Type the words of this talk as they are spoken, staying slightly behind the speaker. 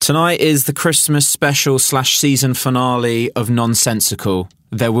Tonight is the Christmas special / season finale of Nonsensical.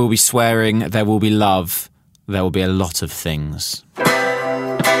 There will be swearing, there will be love, there will be a lot of things.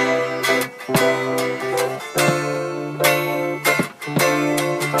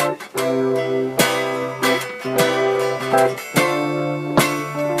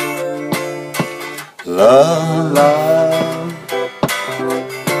 Love,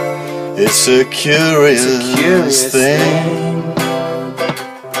 it's a curious thing.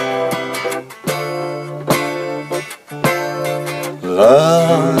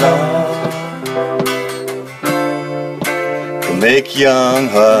 Love can make young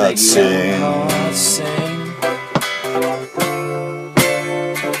hearts sing.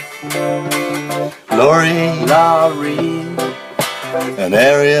 Laurie, and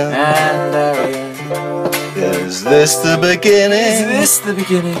Arian. Is this the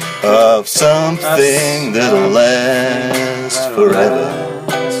beginning of something that'll last forever?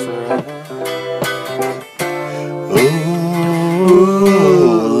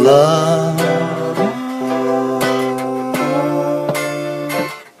 Ooh, love.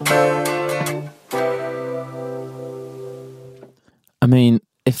 I mean,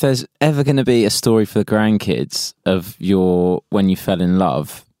 if there's ever going to be a story for the grandkids of when you fell in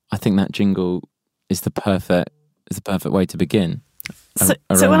love, I think that jingle is the perfect way to begin. So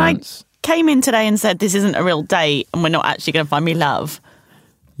when I came in today and said this isn't a real date and we're not actually going to find me love,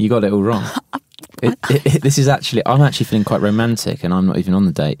 you got it all wrong. This is actually, I'm actually feeling quite romantic and I'm not even on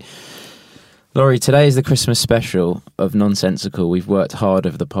the date. Laurie, today is the Christmas special of Nonsensical. We've worked hard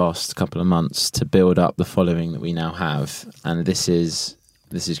over the past couple of months to build up the following that we now have, and this is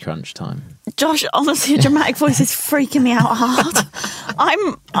crunch time. Josh, honestly, your dramatic voice is freaking me out hard.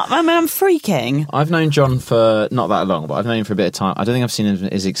 I'm freaking. I've known John for not that long, but I've known him for a bit of time. I don't think I've seen him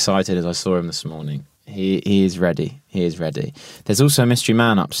as excited as I saw him this morning. He is ready. He is ready. There's also a mystery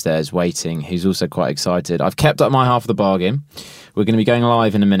man upstairs waiting who's also quite excited. I've kept up my half of the bargain. We're going to be going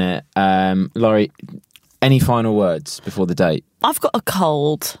live in a minute. Laurie, any final words before the date? I've got a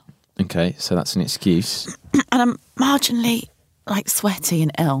cold. Okay, so that's an excuse. And I'm marginally, sweaty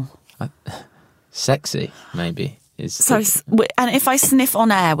and ill. Sexy, maybe. And if I sniff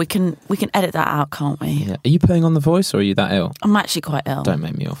on air, we can edit that out, can't we? Yeah. Are you putting on the voice or are you that ill? I'm actually quite ill. Don't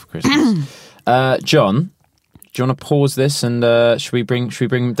make me ill for Christmas. John, do you want to pause this and should we bring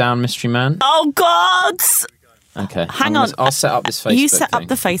down Mystery Man? Oh God! Okay. Hang on. I'll set up this Facebook You set up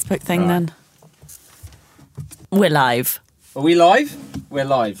the Facebook thing then. We're live. Are we live? We're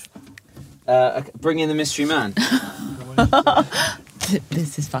live. Bring in the Mystery Man.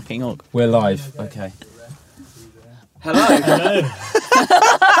 This is fucking awkward. We're live. Okay. Hello. Hello.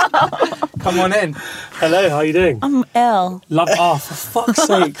 Come on in. Hello, how are you doing? I'm ill. For fuck's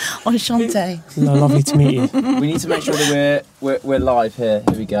sake. Enchante. No, lovely to meet you. We need to make sure that we're live here.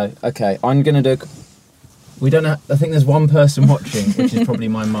 Here we go. Okay, I'm gonna do. We don't know. I think there's one person watching, which is probably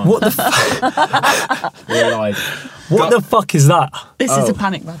my mum. What the We're live. What the fuck is that? This is a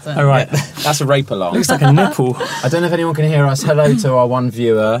panic button. All right. That's a rape alarm. Looks like a nipple. I don't know if anyone can hear us. Hello to our one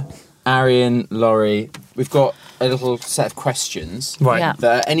viewer, Arian, Laurie. We've got a little set of questions. Right. Yeah.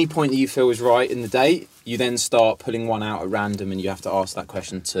 That at any point that you feel is right in the date, you then start pulling one out at random and you have to ask that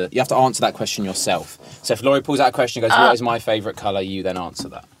question you have to answer that question yourself. So if Laurie pulls out a question and goes, what is my favourite colour, you then answer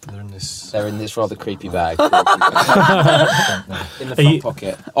that. They're in this rather creepy bag. In the front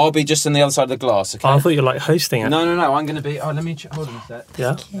pocket. I'll be just on the other side of the glass, okay? Oh, I thought you were hosting it. No, I'm going to be... Oh, let me... Hold on a sec.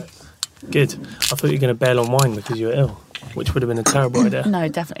 Yeah? Good. I thought you were going to bail on wine because you were ill, which would have been a terrible idea. No,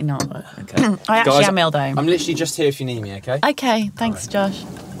 definitely not. Okay. I actually am ill though. I'm literally just here if you need me, okay? Okay, thanks, Josh.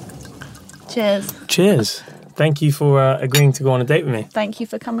 Cheers. Cheers. Thank you for agreeing to go on a date with me. Thank you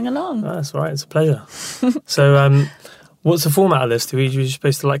for coming along. Oh, that's all right. It's a pleasure. So, what's the format of this? Are we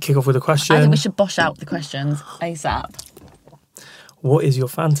supposed to kick off with a question? I think we should bosh out the questions ASAP. What is your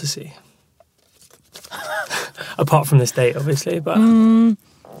fantasy? Apart from this date, obviously, but...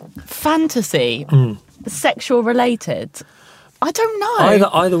 Fantasy? Sexual related? I don't know.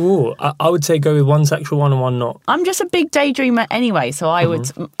 Either or. I would say go with one sexual one and one not. I'm just a big daydreamer anyway, so I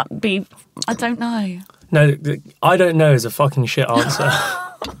would be... I don't know. No, I don't know is a fucking shit answer.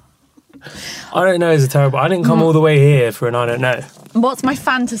 I don't know is a terrible... I didn't come all the way here for an I don't know. What's my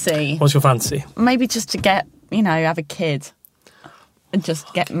fantasy? What's your fantasy? Maybe just to get, have a kid. And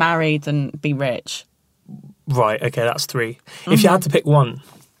just get married and be rich. Right, okay, that's 3. If you had to pick one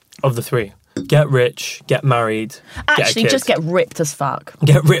of the 3, Get rich, get married, Actually, get a kid. just get ripped as fuck.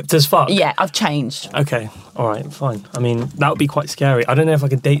 Get ripped as fuck? Yeah, I've changed. Okay, all right, fine. I mean, that would be quite scary. I don't know if I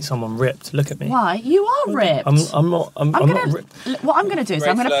could date someone ripped. Look at me. Why? You are ripped. I'm not ripped. What I'm going to do is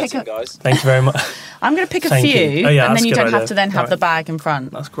I'm going to pick a. guys. Thank you very much. I'm going to pick a Thank few, you. Oh, yeah, and that's then you a good don't have idea. to then have Right. the bag in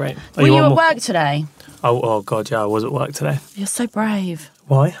front. That's great. Were you want at more? work today? Oh, God, yeah, I was at work today. You're so brave.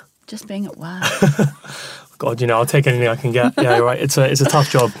 Why? Just being at work. God, I'll take anything I can get. Yeah, you're right. It's a tough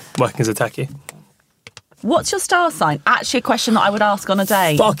job working as a techie. What's your star sign? Actually, a question that I would ask on a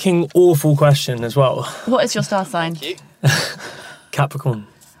date. Fucking awful question as well. What is your star sign? Capricorn.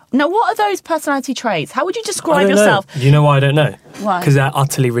 Now, what are those personality traits? How would you I describe don't yourself? know. You know why I don't know? Why? Because they're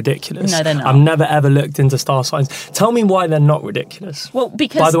utterly ridiculous. No, they're not. I've never ever looked into star signs. Tell me why they're not ridiculous. Well,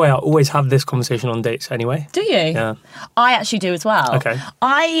 because... By the way, I always have this conversation on dates anyway. Do you? Yeah. I actually do as well. Okay.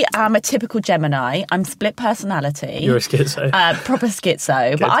 I am a typical Gemini. I'm split personality. You're a schizo. Proper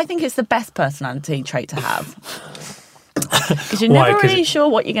schizo. Good. But I think it's the best personality trait to have. Because you're Why? never 'Cause really sure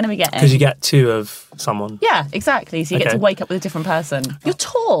what you're going to be getting. Because you get two of someone. Yeah, exactly. So you get Okay. to wake up with a different person. You're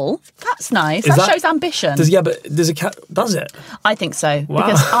tall. That's nice. Is That that- shows ambition. Does a cat? Does it? I think so. Wow.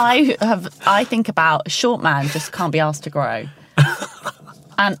 Because I think about a short man just can't be asked to grow.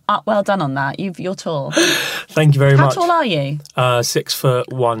 And well done on that. You're tall. Thank you very How much. tall are you?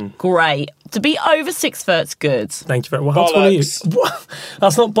 6'1". Great. To be over 6 foot's good. Thank you very much. Well, how tall are you? What?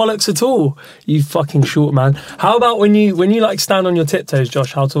 That's not bollocks at all. You fucking short man. How about when you like stand on your tiptoes,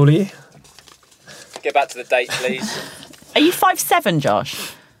 Josh? How tall are you? Get back to the date, please. Are you 5'7",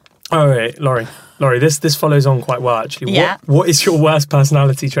 Josh? All right, Laurie, this follows on quite well actually. Yeah. What is your worst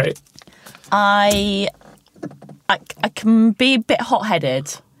personality trait? I can be a bit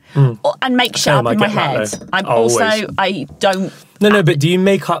hot-headed and make shit Same, up I in my get that, head. though. I'm Always. also, I don't... No, but do you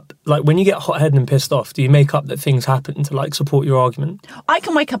make up, like when you get hot-headed and pissed off, do you make up that things happen to like support your argument? I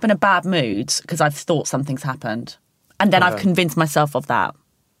can wake up in a bad mood because I've thought something's happened. And then I've convinced myself of that.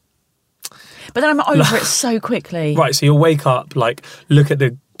 But then I'm over it so quickly. Right, so you'll wake up, like look at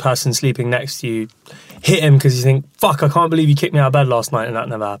the person sleeping next to you, hit him because you think, fuck, I can't believe you kicked me out of bed last night and that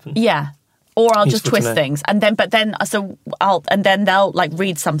never happened. Yeah. Or I'll just Useful to twist know. things. And then they'll like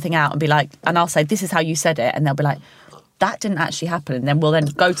read something out and be like, and I'll say, this is how you said it. And they'll be like, that didn't actually happen. And then we'll then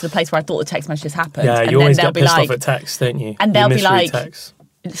go to the place where I thought the text message happened. Yeah, and you always then get they'll be pissed like, off at text, don't you? and they'll You be misread like, text.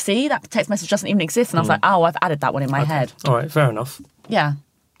 see, that text message doesn't even exist. And I was like, oh, I've added that one in my head. All right, fair enough. Yeah.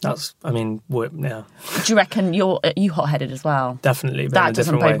 That's, I mean, yeah, Do you reckon you hot-headed as well? definitely. But in That a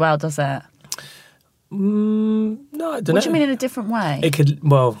doesn't different bode way. well, does it? No, I don't know. What do you mean in a different way? It could,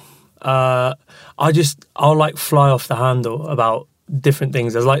 I'll like fly off the handle about different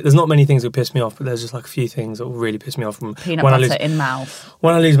things. There's not many things that piss me off, but there's just like a few things that will really piss me off. From Peanut when butter I lose, in mouth.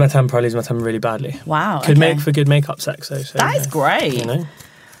 when I lose my temper really badly. Wow. Could okay. make for good makeup sex though. So, That is great. You know?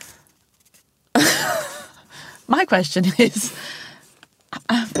 My question is,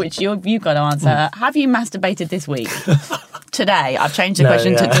 which you've got to answer. Have you masturbated this week? Today. I've changed the No,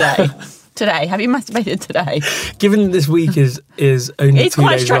 question to yeah. today. Today. Have you masturbated today? Given that this week is only It's 2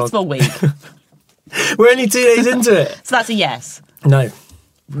 quite a days long. stressful week. We're only 2 days into it. So that's a yes. No,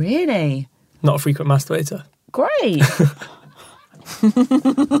 Really? not a frequent masturbator. Great.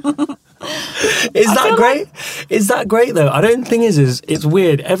 Is that great? Is that great though? I don't think is it's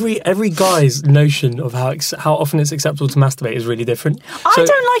weird. Every guy's notion of how often it's acceptable to masturbate is really different. I So-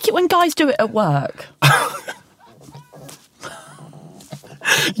 don't like it when guys do it at work.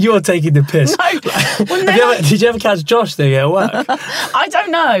 You're taking the piss. No. Did you ever catch Josh doing it at work? I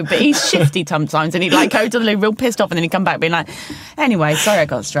don't know, but he's shifty sometimes, and he'd like go to the loo real pissed off, and then he'd come back being like, "Anyway, sorry, I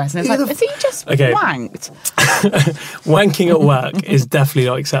got stressed." And it's like, has he just Okay. wanked? Wanking at work is definitely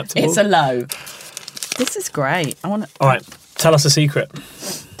not acceptable. It's a low. This is great. I want to All right, tell us a secret.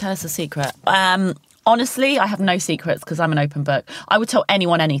 tell us a secret. Honestly, I have no secrets because I'm an open book. I would tell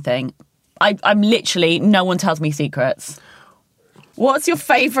anyone anything. I'm literally no one tells me secrets. What's your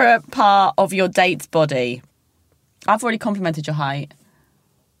favourite part of your date's body? I've already complimented your height.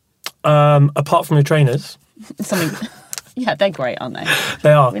 Apart from your trainers, Something. Yeah, they're great, aren't they?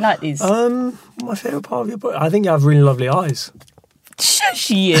 they are. We like these. My favourite part of your body. I think you have really lovely eyes.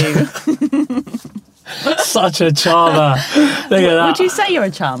 Shush you. Such a charmer. Look at that. Would you say you're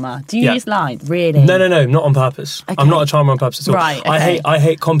a charmer? Do you Yeah. use lines? Really? No, not on purpose. Okay. I'm not a charmer on purpose at all. Right, I okay.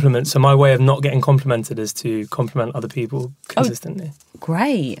 hate compliments, so my way of not getting complimented is to compliment other people consistently.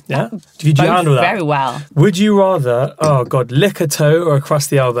 Great. Yeah? Could you Both handle that? very well. Would you rather, oh God, lick a toe or across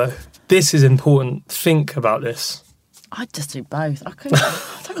the elbow? This is important. Think about this. I'd just do both. I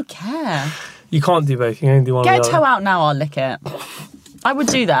don't care. You can't do both. You can only do one or Get a the toe other. out now, I'll lick it. I would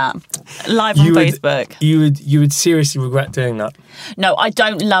do that live on Facebook. You would seriously regret doing that. No, I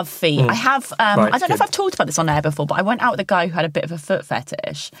don't love feet. I have. Right, I don't know if good. I've talked about this on air before, but I went out with a guy who had a bit of a foot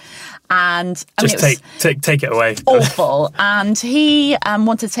fetish, and I mean, Just it was take it away. awful. And he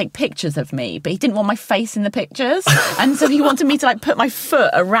wanted to take pictures of me, but he didn't want my face in the pictures, and so he wanted me to like put my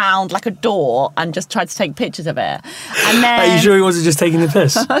foot around like a door and just try to take pictures of it. And then, Are you sure he wasn't just taking the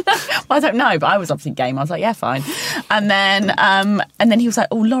piss? well, I don't know, but I was obviously game. I was like, yeah, fine. And then he was like,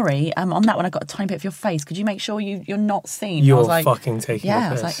 oh, Laurie, on that one I got a tiny bit of your face. Could you make sure you're not seen? I You're was like, fucking taking yeah, the I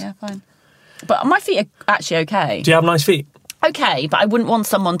piss. was like, yeah, fine. But my feet are actually okay. Do you have nice feet? Okay, but I wouldn't want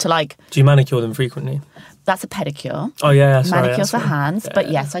someone to like. Do you manicure them frequently? That's a pedicure. Oh yeah, sorry. Manicures that's for right. hands, but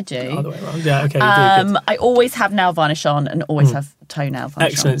yes, I do. Other way around. Yeah, okay. You do good. I always have nail varnish on and always have toenail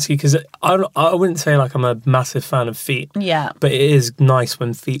varnish Excellent, because I wouldn't say like I'm a massive fan of feet. Yeah. But it is nice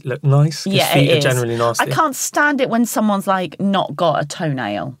when feet look nice. 'Cause Yeah, feet it are is. generally nasty. I can't stand it when someone's like not got a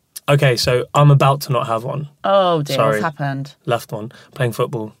toenail. Okay, so I'm about to not have one. Oh dear, Sorry. what's happened? Left one, playing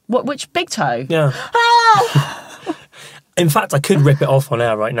football. What? Which big toe? Yeah. Oh! In fact, I could rip it off on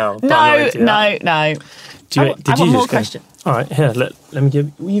air right now. But I'm not No, gonna do that. no. Do you, I did want you more just go- questions. All right, here, let me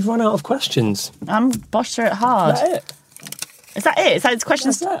give. You've run out of questions. I'm bossed through it hard. Is that it? Is that it? Is that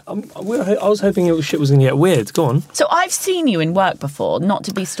questions? That's that. I was hoping shit was going to get weird. Go on. So I've seen you in work before, not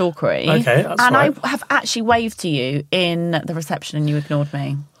to be stalkery. Okay, that's and right. I have actually waved to you in the reception and you ignored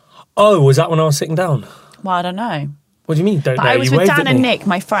me. Oh, was that when I was sitting down? Well, I don't know. What do you mean? Don't But know. I was You with waved Dan at and me. Nick,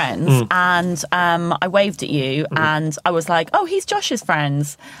 my friends, and I waved at you, and I was like, "Oh, he's Josh's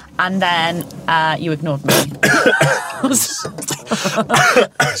friends," and then you ignored me.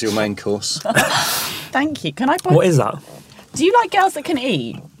 That's your main course. Thank you. Can I? What is that? Do you like girls that can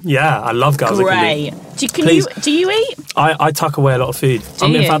eat? Yeah, I love girls that can eat. Great. Do you eat? I tuck away a lot of food.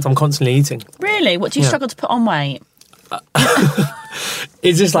 In you? fact, I'm constantly eating. Really? What do you Yeah. struggle to put on weight?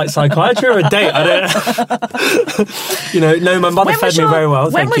 Is this like psychiatry or a date? I don't. No, my mother fed me very well.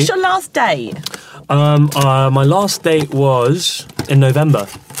 When Thank was you. your last date? My last date was in November.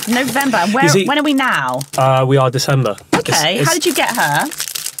 November. You see- When are we now? We are December. Okay. How did you get her?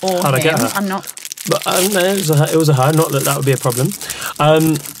 Or How'd I him? get her? I'm not. But no, it was a her. Not that would be a problem. I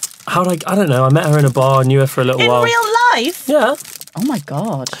don't know. I met her in a bar, knew her for a little In while. real life? Yeah. Oh my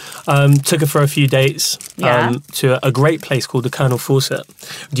god. Took her for a few dates. Yeah. To a great place called the Colonel Fawcett.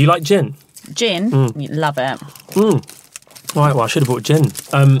 Do you like gin? Gin. You love it. Right. Well, I should have bought gin.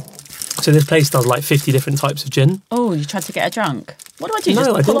 So this place does like 50 different types of gin. Oh, you tried to get her drunk. What do I do? No, Just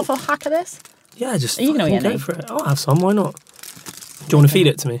I pull didn't. off a hack of this? Yeah, just Are you gonna fucking eat go any? for it. I'll have some. Why not? Do you want to feed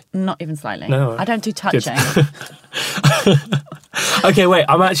it to me? Not even slightly. No. I don't do touching. Okay, wait.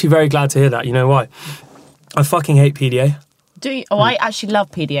 I'm actually very glad to hear that. You know why? I fucking hate PDA. Do you? Oh, I actually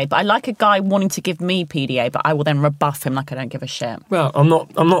love PDA, but I like a guy wanting to give me PDA, but I will then rebuff him like I don't give a shit. Well, I'm not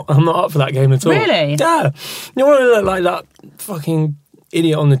up for that game at all. Really? Yeah. You want to look like that fucking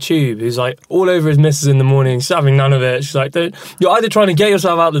idiot on the tube who's like all over his missus in the morning, she's having none of it. She's like, you're either trying to get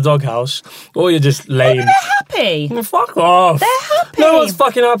yourself out of the doghouse or you're just lame. Maybe they're happy. Well, fuck off. They're happy. No one's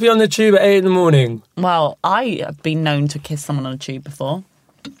fucking happy on the tube at 8 in the morning. Well, I have been known to kiss someone on a tube before.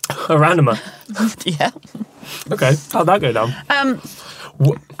 A randomer. Yeah. Okay, how'd that go down?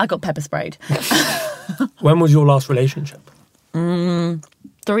 I got pepper sprayed. When was your last relationship? 3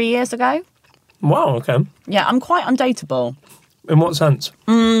 years ago. Wow, okay. Yeah, I'm quite undateable. In what sense?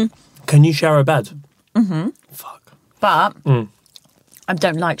 Can you share a bed? Mm-hmm. Fuck. But I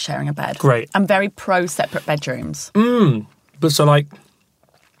don't like sharing a bed. Great. I'm very pro separate bedrooms. But so like,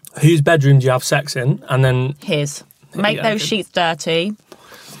 whose bedroom do you have sex in? And then His. Make Yeah, those good. sheets dirty,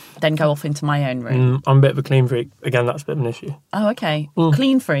 then go off into my own room. I'm a bit of a clean freak. Again, that's a bit of an issue. Oh, okay.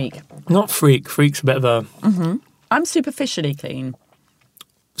 Clean freak. Not freak. Freak's a bit of a... I'm superficially clean.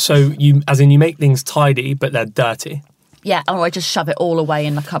 So you make things tidy, but they're dirty. Yeah, or I just shove it all away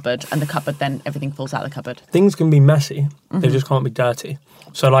in the cupboard, and the cupboard, then everything falls out of the cupboard. Things can be messy. They just can't be dirty.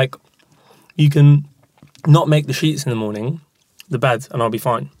 So like, you can not make the sheets in the morning, the bed, and I'll be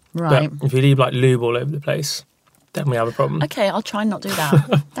fine. Right. But if you leave like lube all over the place, then we have a problem. Okay, I'll try and not do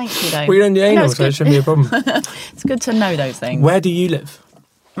that. Thank you, though. Well, you don't do anal, it's so it good. shouldn't be a problem. It's good to know those things. Where do you live?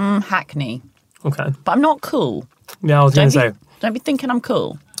 Hackney. Okay. But I'm not cool. Yeah, I was going to say, Don't be thinking I'm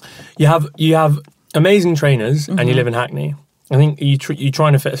cool. you have amazing trainers and you live in Hackney. I think you're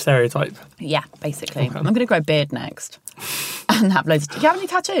trying to fit a stereotype. Yeah, basically. I'm going to grow a beard next. And have loads. Do you have any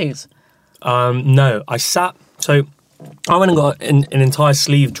tattoos? No, so I went and got an entire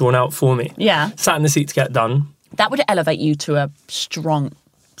sleeve drawn out for me. Yeah. Sat in the seat to get done. That would elevate you to a strong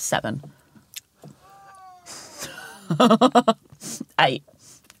 7. 8.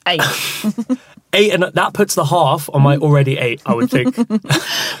 8. 8, and that puts the half on my already 8, I would think.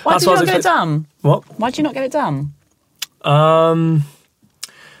 Why did you not get it done? What? Why did you not get it done?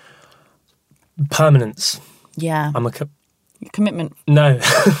 Permanence. Yeah. I'm a... Commitment. No.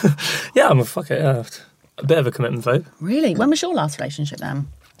 Yeah, I'm a... Fuck it, yeah. A bit of a commitment vote. Really? When was your last relationship then?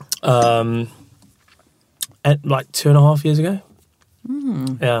 Like 2.5 years ago.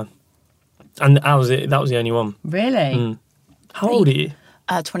 Yeah. And that was it. That was the only one. Really? How old are you?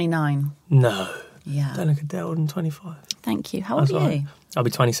 29. No. Yeah. Don't look a day older than 25. Thank you. How old That's are all you? right. I'll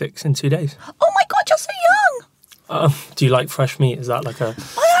be 26 in 2 days. Oh my God, you're so young. Do you like fresh meat? Is that like a...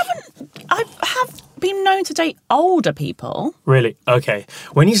 I have been known to date older people. Really? Okay.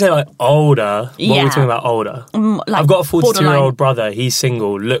 When you say like older, what are we talking about older? Like I've got a 42-year-old borderline. brother. He's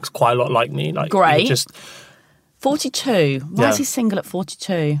single. Looks quite a lot like me. Like, Great. Just 42. Why Yeah. is he single at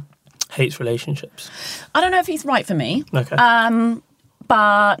 42? hates relationships. I don't know if he's right for me. Okay.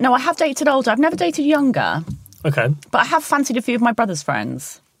 But no, I have dated older. I've never dated younger. Okay. But I have fancied a few of my brother's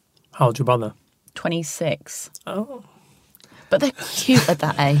friends. How old's your brother? 26. Oh. But they're cute at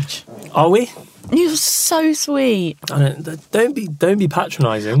that age. Are we? You're so sweet. Don't be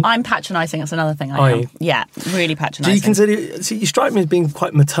patronising. I'm patronising. That's another thing I Are am. you? Yeah, really Do you patronising. consider? See, you strike me as being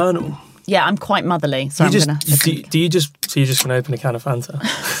quite maternal. Yeah, I'm quite motherly. So So I'm you're just going to open a can of Fanta?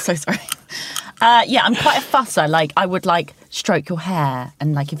 so sorry. Yeah, I'm quite a fusser. Like, I would like stroke your hair,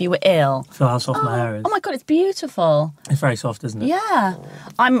 and like if you were ill. Feel how soft my hair is. Oh my God, it's beautiful. It's very soft, isn't it? Yeah,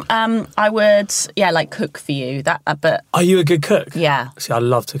 I would like cook for you. That, but Are you a good cook? yeah. See, I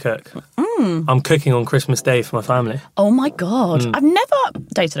love to cook. I'm cooking on Christmas Day for my family. Oh my God, I've never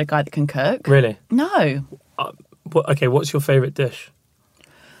dated a guy that can cook. Really? No. Okay, what's your favourite dish?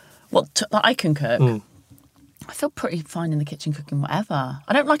 That I can cook. I feel pretty fine in the kitchen cooking whatever.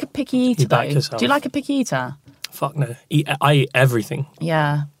 I don't like a picky eater. You back though. yourself. Do you like a picky eater? Fuck no. I eat everything.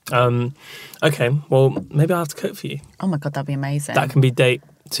 Yeah. Okay, well, maybe I'll have to cook for you. Oh my God, that'd be amazing. That can be date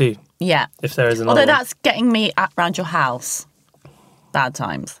 2, yeah. if there is another Although one. that's getting me round your house. Bad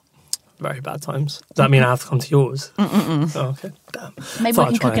times. Very bad times. Does that mean I have to come to yours? Oh, okay. Damn. Maybe Thought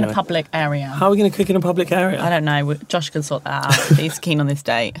we I'd can try cook in a anyway. public area. How are we going to cook in a public area? I don't know. Josh can sort that out. He's keen on this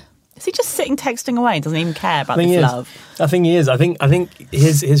date. Is he just sitting texting away? Doesn't even care about this love? I think he is. I think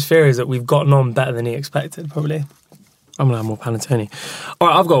his fear is that we've gotten on better than he expected, probably. I'm going to have more panettone. All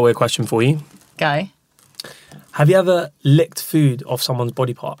right, I've got a weird question for you. Go. Have you ever licked food off someone's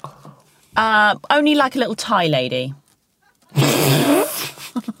body part? Only like a little Thai lady.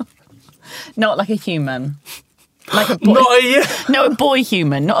 Not like a human. Like a boy. Not a year. No, a boy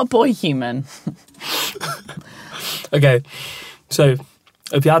human. Not a boy human. Okay, so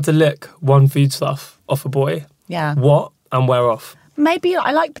if you had to lick one foodstuff off a boy, Yeah. what and where off? Maybe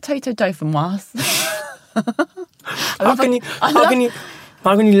I like potato dauphinoise. How can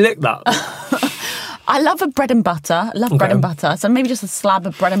you lick that? I love a bread and butter. I love bread and butter. So maybe just a slab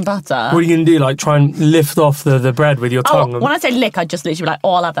of bread and butter. What are you going to do? Like try and lift off the bread with your tongue? When I say lick, I just literally be like,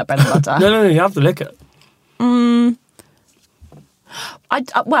 oh, I'll have that bread and butter. No, you have to lick it.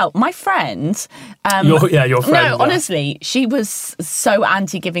 Well, my friend... your friend. No, yeah. honestly, she was so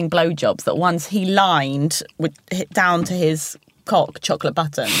anti-giving blowjobs that once he lined with down to his cock chocolate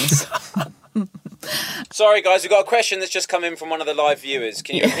buttons. Sorry, guys, we've got a question that's just come in from one of the live viewers.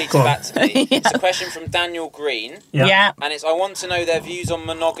 Can you repeat it back to me? It's a question from Daniel Green. Yeah. And it's, I want to know their views on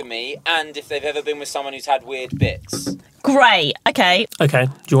monogamy and if they've ever been with someone who's had weird bits. Great. Okay. Okay,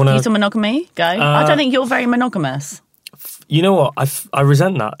 do you want Views to... on monogamy? Go. I don't think you're very monogamous. You know what? I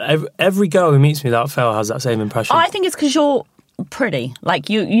resent that. Every girl who meets me without fail has that same impression. I think it's because you're pretty. Like,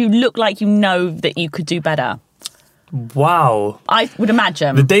 you look like you know that you could do better. Wow. I would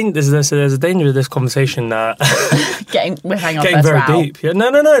imagine. There's a danger of this conversation We're hanging on. getting very deep. Yeah, no,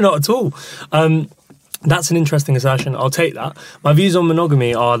 not at all. That's an interesting assertion. I'll take that. My views on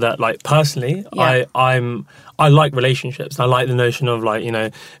monogamy are that, like, personally, Yeah. I like relationships. I like the notion of, like, you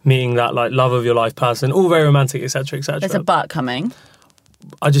know, meeting that, like, love of your life person, all very romantic, etc., etc. There's a but coming.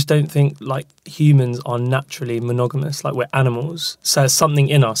 I just don't think, like, humans are naturally monogamous. Like, we're animals. So there's something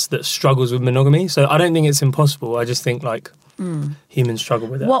in us that struggles with monogamy. So I don't think it's impossible. I just think, like, humans struggle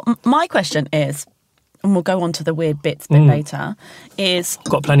with it. What my question is, and we'll go on to the weird bits bit later, is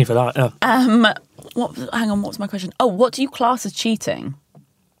Got plenty for that, yeah. hang on, what's my question? Oh, what do you class as cheating?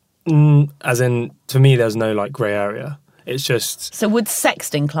 As in, to me, there's no, like, grey area. It's just, So would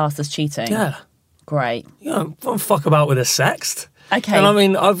sexting class as cheating? yeah. Great. You know, don't fuck about with a sext. Okay. And I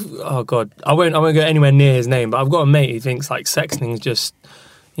mean, oh God, I won't go anywhere near his name, but I've got a mate who thinks, like, sexting's just,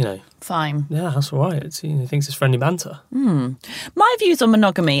 you know, Fine. yeah, that's all right. He thinks it's friendly banter. My views on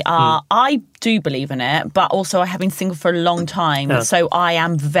monogamy are I do believe in it, but also I have been single for a long time. Yeah. So I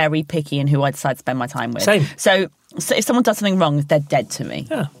am very picky in who I decide to spend my time with. Same. So if someone does something wrong, they're dead to me.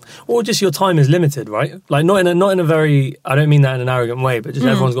 Yeah, or just your time is limited, right? Like not in a very, I don't mean that in an arrogant way, but just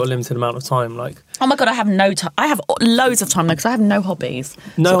everyone's got a limited amount of time. Like, Oh my God, I have no time. I have loads of time though because I have no hobbies.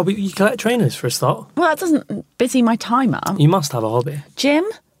 no hobby. You collect trainers for a start. Well, that doesn't busy my time up. You must have a hobby. Gym?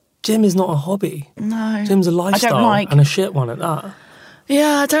 Gym is not a hobby. No. Gym's a lifestyle like- and a shit one at that.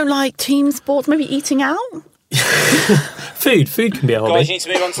 Yeah, I don't like team sports. Maybe eating out? Food can be a hobby. Guys, you need to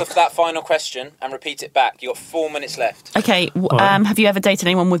move on to that final question and repeat it back. You've got 4 minutes left. Okay, Right. have you ever dated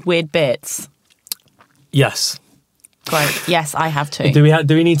anyone with weird bits? Yes. Great. Yes, I have too. Do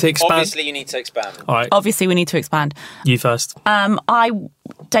we need to expand? Obviously, you need to expand. All right, Obviously, we need to expand. you first. I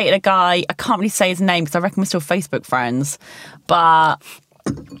dated a guy, I can't really say his name because I reckon we're still Facebook friends, but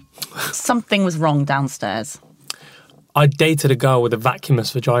something was wrong downstairs. I dated a girl with a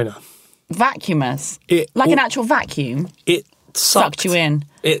vacuumous vagina. Vacuumous? It- Like an actual vacuum? It Sucked you in.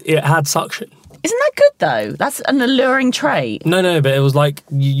 It had suction. Isn't that good though? That's an alluring trait. No, but it was like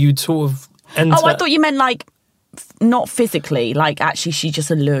you'd sort of enter. Oh, I thought you meant like not physically, like actually she just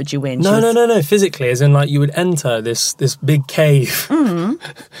allured you in. No. Physically, as in like you would enter this big cave, and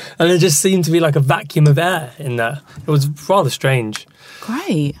there just seemed to be like a vacuum of air in there. It was rather strange.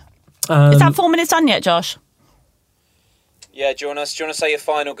 Great. Is that 4 minutes done yet, Josh? Yeah, do you want to say your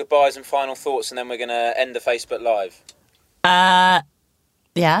final goodbyes and final thoughts, and then we're going to end the Facebook Live?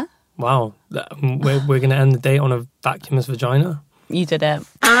 Yeah, Wow, we're going to end the date on a vacuumous vagina. you did it.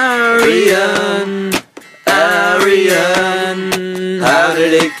 Arian, how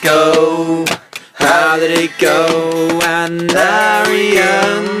did it go? How did it go? And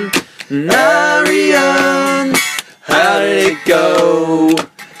Arian, how did it go?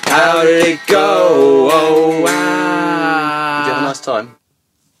 How did it go? Oh wow! Did you have a nice time?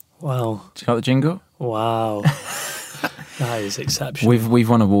 Wow, Do you got the jingle? wow, that is exceptional. We've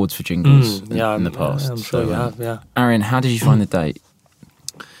won awards for jingles in the past. I'm sure you have. Yeah, Aaron, how did you find the date?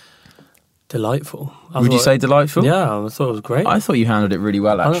 delightful. Would you say delightful? Yeah, I thought it was great. I thought you handled it really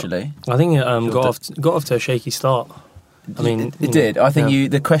well, actually. I think it got off to a shaky start. I mean, It did. I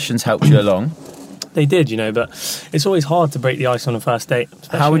think the questions helped you along. They did, but it's always hard to break the ice on a first date.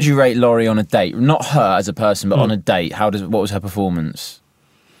 How would you rate Laurie on a date? Not her as a person, but on a date. What was her performance?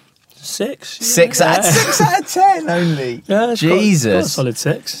 6. 6 out of 10 only. Yeah, it's Jesus. got a solid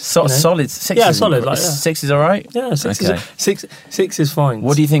 6. Solid 6. Yeah, is solid. Like, 6 is all right. Yeah, 6 Okay. is 6 is fine.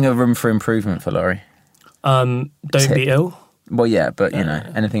 What do you think of room for improvement for Laurie? Don't be ill. Well, yeah, but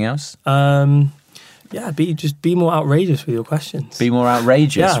anything else? Yeah, be more outrageous with your questions. Be more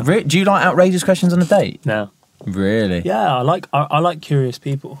outrageous. Yeah. Do you like outrageous questions on a date? No. Really? Yeah, I like curious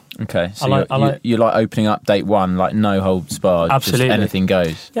people. Okay, so I you like opening up date one, like no holds barred, Absolutely. just anything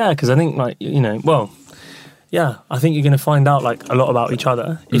goes. Yeah, because I think I think you're going to find out like a lot about each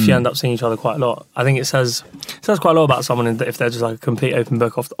other if you end up seeing each other quite a lot. I think it says quite a lot about someone if they're just like a complete open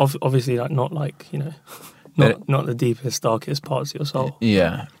book. Obviously, like not like not the deepest, darkest parts of your soul.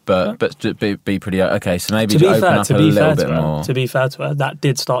 Yeah, but be pretty okay. So maybe To be open fair, up a little bit more. To be fair to her, that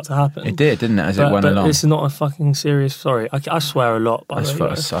did start to happen. It did, didn't it? As it went but along. This is not a fucking serious. Sorry, I swear a lot. By the way,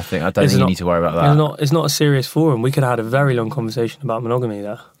 guys. I don't think you need to worry about that. It's not a serious forum. We could have had a very long conversation about monogamy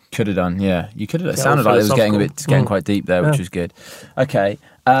there. Could have done, yeah. You could have. It Yeah, sounded like it was getting philosophical. quite deep there, which Yeah. was good. Okay,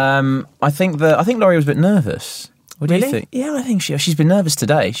 I think Laurie was a bit nervous. What do you Really? think? Yeah, I think she's been nervous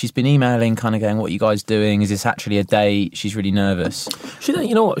today. She's been emailing, kind of going, "What are you guys doing? Is this actually a date?" She's really nervous.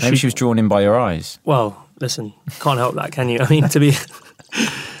 You know what? Maybe she was drawn in by your eyes. Well, listen, can't help that, can you? I mean, to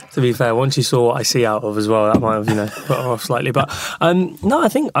be fair, once you saw what I see out of as well, that might have put her off slightly. But no, I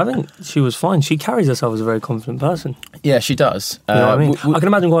think she was fine. She carries herself as a very confident person. Yeah, she does. You know what I mean? I can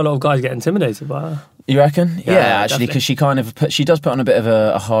imagine quite a lot of guys get intimidated by her. You reckon? Yeah, actually, definitely. because she kind of she does put on a bit of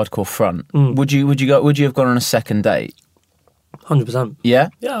a hardcore front. Would you have gone on a second date? 100%. Yeah,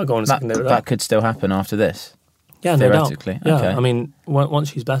 Yeah, I'll go on a second date with that that. could still happen after this. Yeah, no doubt. theoretically. Yeah, Okay. I mean,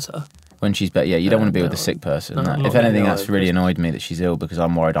 once she's better. When she's better, yeah, you don't want to be with no. a sick person. No, no. I'm If not anything, gonna that's go really with annoyed me that she's ill because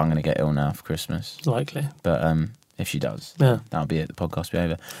I'm worried I'm going to get ill now for Christmas. Likely. But if she does, Yeah. that'll be it. The podcast will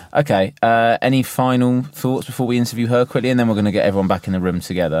be over. Okay. Any final thoughts before we interview her quickly, and then we're going to get everyone back in the room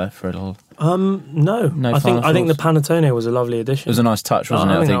together for a little. No. I think the panettone was a lovely addition. It was a nice touch,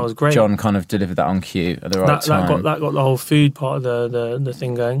 wasn't it? I think that was great. John kind of delivered that on cue at the right time. That got the whole food part of the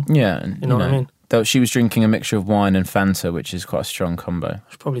thing going. Yeah, and, You know what I mean? Though she was drinking a mixture of wine and Fanta, which is quite a strong combo. I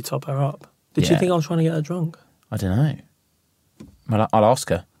should probably top her up. Did Yeah. she think I was trying to get her drunk? I don't know. Well, I'll ask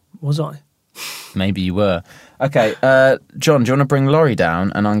her. Was I? Maybe you were. Okay, John, do you want to bring Laurie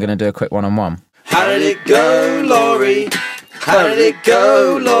down? And I'm going to do a quick one-on-one. How did it go, Laurie? How did it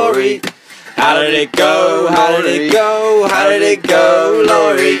go, Laurie? How did it go? How did it go? How did it go,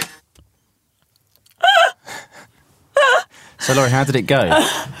 Laurie? So, Laurie, how did it go?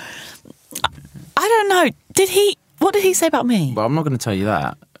 I don't know. What did he say about me? Well, I'm not going to tell you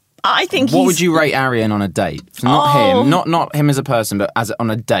that. I think What would you rate Arian on a date? Not Oh. him, not him as a person, but on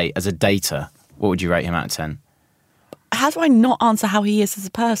a date, as a dater. What would you rate him out of 10? How do I not answer how he is as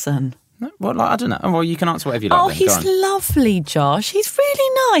a person? No, well, like, I don't know. Well, you can answer whatever you like. Oh, then. he's Go on. lovely, Josh. He's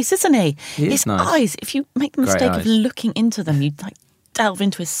really nice, isn't he? He is his nice. eyes, if you make the Great mistake of eyes. looking into them, you like delve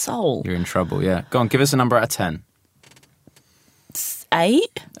into his soul. You're in trouble, yeah. Go on, give us a number out of 10. 8?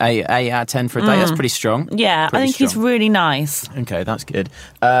 8 out of 10 for a date. That's pretty strong. Yeah, I Pretty think he's strong. really nice. Okay, that's good.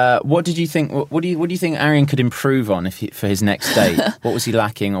 What did you think? What do you think Arian could improve on for his next date? What was he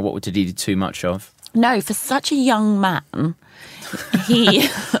lacking, or what did he do too much of? No, for such a young man, he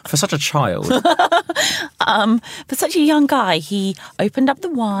For such a child. for such a young guy, he opened up the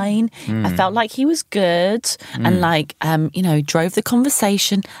wine. I felt like he was good and like drove the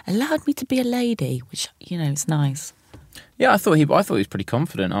conversation, allowed me to be a lady, which is nice. Yeah, I thought he was pretty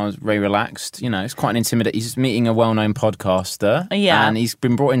confident. I was very relaxed. It's quite an intimidating. He's meeting a well-known podcaster. Yeah. And he's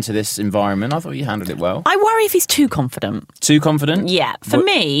been brought into this environment. I thought he handled it well. I worry if he's too confident. Too confident? Yeah, for What-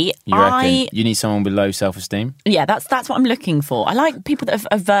 me, You reckon? You need someone with low self-esteem? Yeah, that's what I'm looking for. I like people that have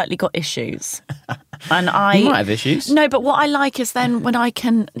overtly got issues. And You might have issues. No, but what I like is then when I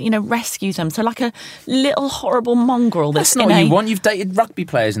can, rescue them. So like a little horrible mongrel That's that's not in what you a- want. You've dated rugby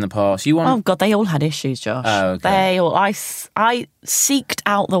players in the past. You want... Oh God, they all had issues, Josh. Oh, okay. They all. I seeked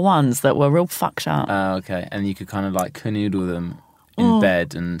out the ones that were real fucked up. Oh, okay. And you could kind of like canoodle them in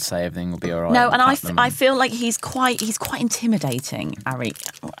bed and say everything will be all right. No, and pat them I feel like he's quite intimidating, Ari.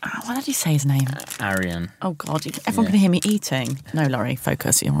 What did you say his name? Arian. Oh God, everyone can hear me eating. No, Laurie,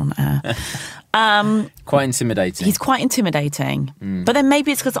 focus, you're on air. Quite intimidating. He's quite intimidating. But then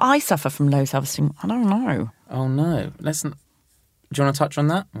maybe it's because I suffer from low self-esteem. I don't know. Oh, no. Do you want to touch on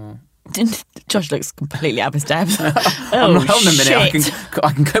that? Or... Josh looks completely out of his depth. Hold Oh, on a minute. shit.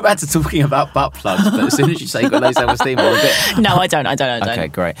 I can go back to talking about butt plugs, but as soon as you say you've got low self-esteem, I'm a bit... No, I don't. Okay,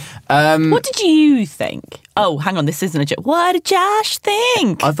 great. What did you think? Oh, hang on, this isn't a joke. What did Josh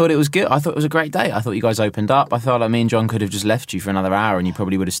think? I thought it was good. I thought it was a great day. I thought you guys opened up. I felt like me and John could have just left you for another hour and you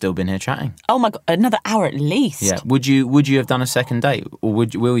probably would have still been here chatting. Oh my God, another hour at least. Yeah. Would you have done a second date? Or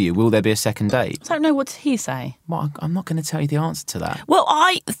will you? Will there be a second date? I don't know, what did he say? Well, I'm not going to tell you the answer to that. Well,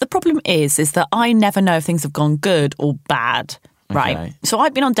 the problem is that I never know if things have gone good or bad, right? Okay. So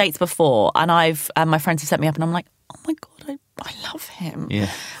I've been on dates before, and my friends have set me up, and I'm like, oh my God, I love him. Yeah.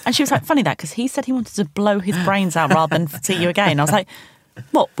 And she was like, funny that, because he said he wanted to blow his brains out rather than see you again. I was like,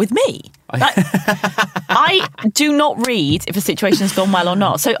 what, with me? Like, I do not read if a situation has gone well or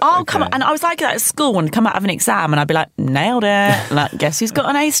not. So I'll come, and I was like that at school and come out of an exam, and I'd be like, nailed it. Like, guess who's got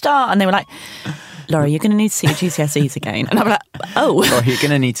an A star? And they were like, Laura, you're going to need to see your GCSEs again. And I'm like, oh. Or you're going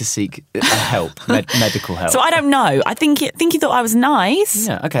to need to seek help, medical help. So I don't know. I think he thought I was nice.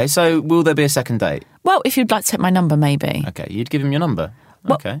 Yeah, okay. So will there be a second date? Well, if you'd like to take my number, maybe. Okay, you'd give him your number.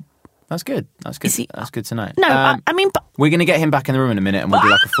 Well- Okay. That's good. That's good. Is he- That's good to know. No, I mean, but We're going to get him back in the room in a minute and we'll do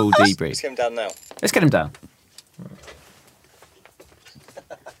like a full debrief. Let's get him down now. Let's get him down.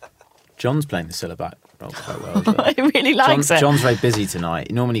 John's playing the syllabite role quite well as well. he really likes it. John's very busy tonight.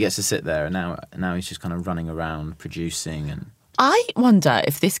 He normally gets to sit there, and now he's just kind of running around producing and. I wonder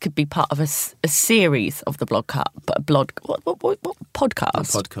if this could be part of a series of the what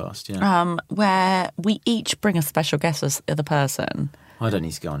podcast? Podcast, yeah. Where we each bring a special guest as the other person. I don't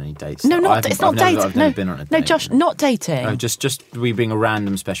need to go on any dates. No, though. it's not dating. I've never been on a date. No, Josh, not dating. Oh, just we bring a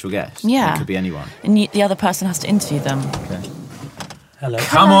random special guest. Yeah. It could be anyone. And the other person has to interview them. Okay. Hello.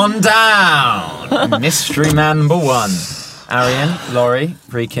 Come on down, mystery man number one. Arian, Laurie,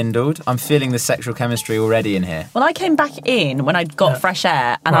 rekindled. I'm feeling the sexual chemistry already in here. Well, I came back in when I'd got fresh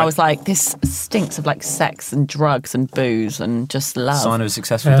air, and I Right. was like, this stinks of like sex and drugs and booze and just love Sign of a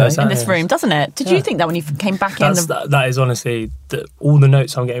successful Yeah, date. exactly. in this room, doesn't it? Did you think that when you came back in? That is honestly all the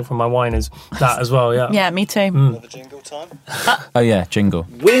notes I'm getting from my wine is that as well. Yeah. Yeah, me too. Another jingle time. Oh yeah, jingle.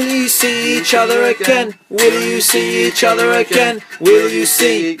 Will you see each other again? Will you see each other again? Will you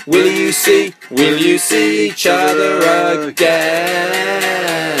see? Will you see? Will you see each other again?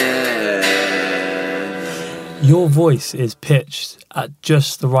 Your voice is pitched at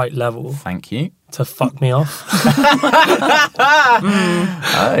just the right level Thank you. to fuck me off.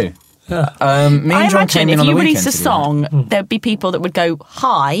 Oh. Yeah. Me I and John imagine came in if on the you weekend. released a to do song, there'd be people that would go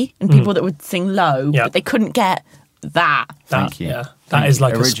high and people that would sing low, Yeah. but they couldn't get that. Thank you. Yeah, that is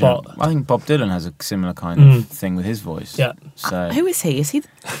like Original. a spot. I think Bob Dylan has a similar kind of thing with his voice. Yeah. So Who is he? Is he?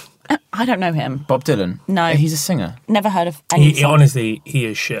 I don't know him. Bob Dylan. No. He's a singer. Never heard of any He song. honestly, he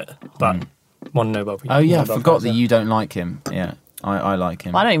is shit. But one Nobel. Oh yeah, I Nobel forgot Prize, that yeah. you don't like him. Yeah, I like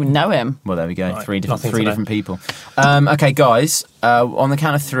him. I don't even know him. Well, there we go. Right, Three nothing to know. different people. Okay, guys. On the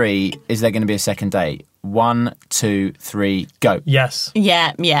count of three, is there going to be a second date? 1, 2, 3, go. Yes.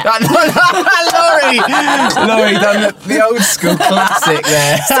 Yeah. Laurie, done the old school classic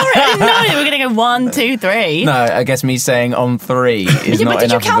there. Sorry, I didn't know we were going to go 1, 2, 3. No, I guess me saying on 3 is Yeah, not but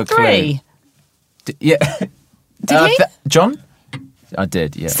did you enough count of a clue. 3? Yeah. Did he? John? I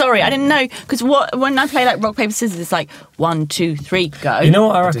did, yeah. Sorry, I didn't know because when I play like rock paper scissors, it's like 1, 2, 3, go. You know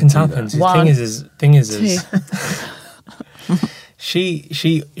what I reckon's did do happens? that. The One, thing is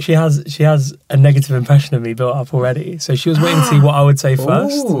she has a negative impression of me built up already. So she was waiting to see what I would say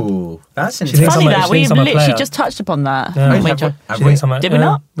first. Ooh, that's thinks Funny I'm a- that she we've thinks I'm a literally player. just touched upon that. Yeah. Wait, Have Joe. we? She thinks I'm a- Did we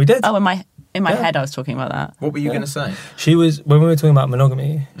not? We did. Oh, in my Yeah. head, I was talking about that. What were you going to say? She was when we were talking about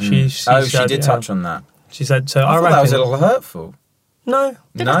monogamy. She She did touch on that. She said so. I I thought reckon that was a little hurtful. no.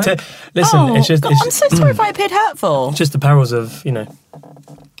 No? Listen, Oh, it's just God, it's I'm so sorry if I appeared hurtful. just the perils of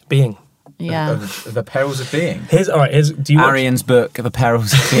being. Yeah. Of the perils of being. Here's all right. Do you watch, Arian's book, The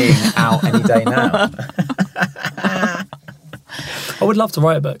Perils of Being, out any day now. I would love to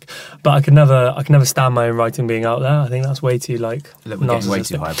write a book, but I could never stand my own writing being out there. I think that's way too Look, we're getting way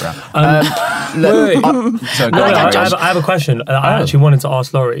too narcissistic. highbrow. Wait. Sorry, No, go like on, that, Aaron. Josh. I have a question. I actually wanted to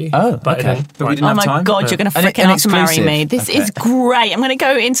ask Laurie. Oh, but okay. I didn't. But we Right. didn't Oh have my time? God, you're going to An freaking have to marry exclusive. me. This Okay. is great. I'm going to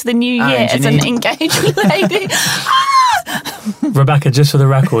go into the new Aaron, year do as you an need- engaged lady. Rebecca, just for the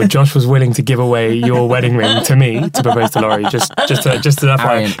record, Josh was willing to give away your wedding ring to me to propose to Laurie. Just to FYI.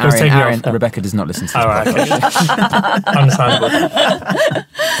 Aaron, It was taking me off. Rebecca does not listen to this All right, podcast. okay. Understandable.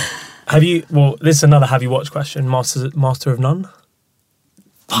 Have you? Well, this is another have you watched question. Master of None.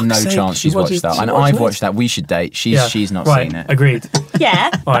 No sake, chance she she's watched watches- that. she And watches I've it? watched that. We should date. She's not right, seen it. Agreed. Yeah,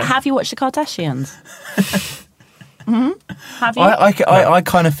 but Right. have you watched the Kardashians? Have you? I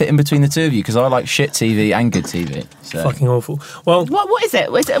kind of fit in between the two of you because I like shit TV and good TV. So. Fucking awful. Well, What is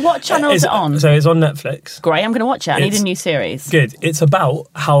it? What channel is it on? So it's on Netflix. Great, I'm going to watch it. I need It's- a new series. Good. It's about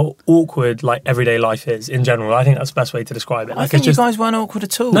how awkward like everyday life is in general. I think that's the best way to describe it. I Like think it's just you guys weren't awkward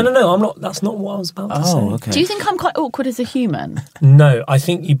at all. no. I'm not. That's not what I was about to say. Oh, okay. Do you think I'm quite awkward as a human? No, I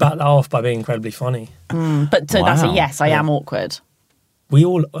think you back that off by being incredibly funny. But so that's a Wow. yes, I am awkward. We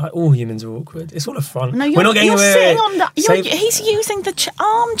all humans are awkward. It's all a front. No, We're not getting you're away. sitting on that. Save- He's using the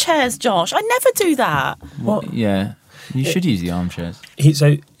armchairs, Josh. I never do that. What? Yeah. You should use the armchairs.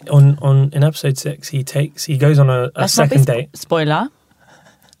 So on in episode 6, he goes on a Let's not be second date. Spoiler.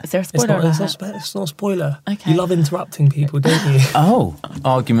 Is there a It's spoiler? not, alert? it's not a spoiler. Okay. You love interrupting people, don't you? Oh,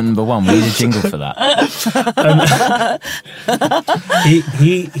 argument number 1. We need a jingle for that.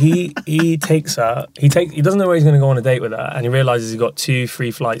 He takes her. He doesn't know where he's going to go on a date with her, and he realizes he's got 2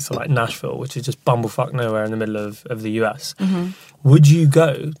 free flights to like Nashville, which is just bumblefuck nowhere in the middle of the US. Mm-hmm. Would you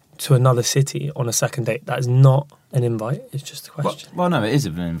go to another city on a second date? That is not an invite. It's just a question. Well, no, it is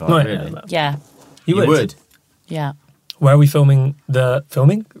an invite, No, really. no. Yeah, You would. yeah. Where are we filming? Recording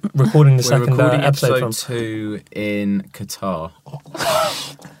the We're second recording episode episode from? 2 in Qatar.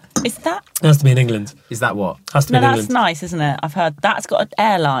 Is that? It has to be in England. Is that what? Has to be No, in that's England. nice, isn't it? I've heard that's got an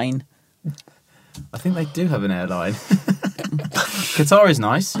airline. I think they do have an airline. Qatar is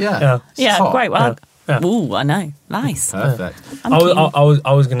nice, yeah. Yeah. It's Yeah, hot. great. Well, Yeah. ooh, I know. Nice. Perfect. I'm I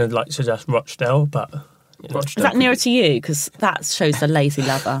keen. was gonna like suggest Rochdale, but Is that nearer to you? Because that shows the lazy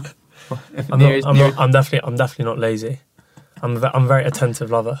lover. I'm definitely not lazy. I'm a very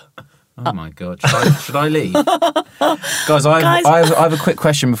attentive lover. Oh my God! Should I leave, guys? I have a quick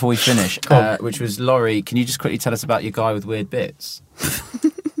question before we finish, which was Laurie. Can you just quickly tell us about your guy with weird bits?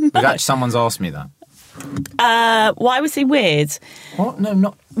 Someone's asked me that. Why was he weird? What? No,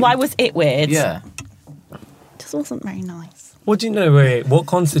 not. Why was it weird? Yeah. Just wasn't very nice. What do you know? Wait, what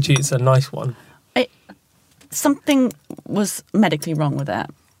constitutes a nice one? Something was medically wrong with it.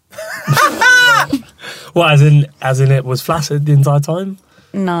 Well, as in it was flaccid the entire time.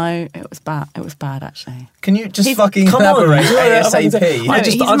 No, it was bad. It was bad, actually. Can you just He's- fucking Come on. elaborate Yeah, ASAP? No, I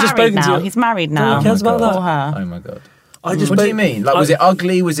just- he's I've just married spoken to now. you. He's married No now. one cares about God. that. Or her. Oh my God! I just What do spoke- you mean? Like, was it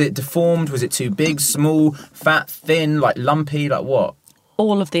ugly? Was it deformed? Was it too big, small, fat, thin, like lumpy? Like what?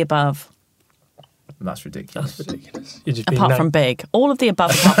 All of the above, That's ridiculous. That's ridiculous. You're just being apart from big. All of the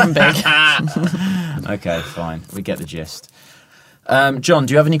above, apart from big. Okay, fine. We get the gist. John,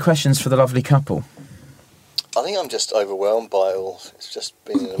 do you have any questions for the lovely couple? I think I'm just overwhelmed by it all. It's just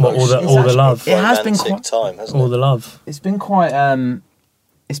been an What, all the emotional, love? It has been romantic time, hasn't all it? the love. It's been quite.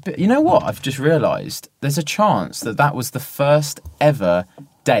 You know what? I've just realised there's a chance that was the first ever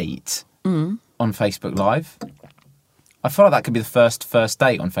date on Facebook Live. I feel like that could be the first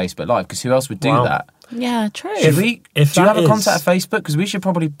date on Facebook Live, because who else would do that? Yeah, true. Do you have a contact at Facebook? Because we should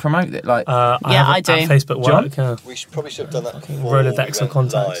probably promote it. Like, I do. At Facebook work. John? We probably should have done that before Rolodex we of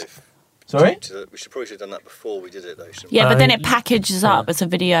contacts. live. Sorry? We should probably have done that before we did it, though. Yeah, but then it packages up as a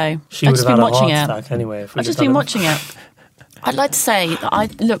video. She I've would just have been had a watching heart it. attack anyway. I've just been watching it. I'd like to say that I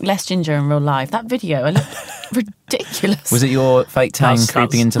look less ginger in real life. That video, I look ridiculous. Was it your fake tan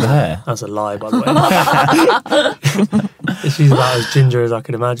creeping into the hair? That's a lie, by the way. She's about as ginger as I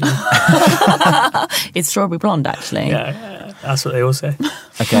could imagine. It's strawberry blonde, actually. Yeah, that's what they all say.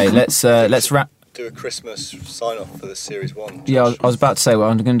 Okay, let's wrap. Do a Christmas sign-off for the Series 1. Yeah, I was about to say,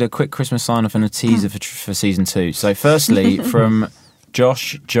 I'm going to do a quick Christmas sign-off and a teaser for Season 2. So firstly, from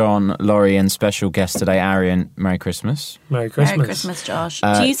Josh, John, Laurie and special guest today, Arian, Merry Christmas. Merry Christmas. Merry Christmas, Josh.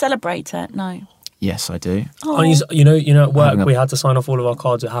 Do you celebrate it? No. Yes, I do. Oh. And you know, at work we had to sign off all of our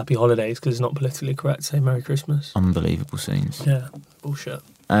cards with Happy Holidays because it's not politically correct to say Merry Christmas. Unbelievable scenes. Yeah, bullshit.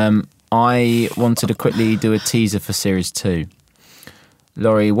 I wanted to quickly do a teaser for Series 2.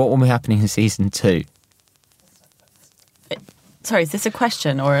 Laurie, what will be happening in Season 2? Sorry, is this a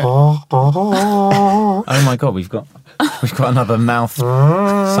question or a... Oh my God, we've got another mouth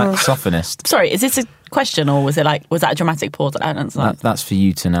saxophonist. Sorry, is this a question or was that a dramatic pause? I don't understand. That's for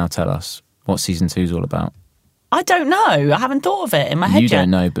you to now tell us what Season 2 is all about. I don't know. I haven't thought of it in my head yet. You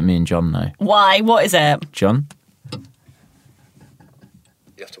don't know, but me and John know. Why? What is it? John? You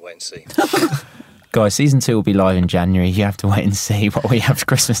have to wait and see. Guys, Season 2 will be live in January. You have to wait and see what we have for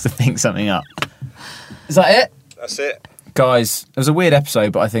Christmas to think something up. Is that it? That's it. Guys, it was a weird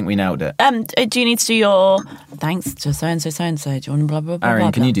episode, but I think we nailed it. Do you need to do your thanks to so-and-so, so-and-so? Do you want blah, blah, blah, Arian,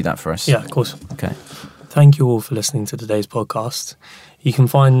 blah, can blah? you do that for us? Yeah, of course. Okay. Thank you all for listening to today's podcast. You can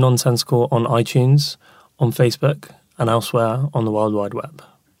find Nonsensical on iTunes, on Facebook, and elsewhere on the World Wide Web.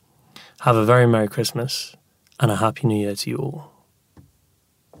 Have a very Merry Christmas and a Happy New Year to you all.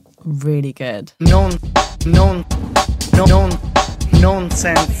 Really good. Nonsensing.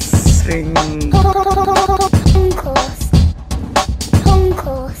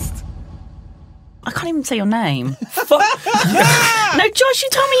 Concourse. I can't even say your name. No, Josh, you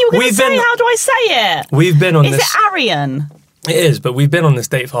told me you were going to say. How do I say it? We've been on Is this. it Arian? It is, but we've been on this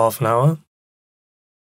date for half an hour.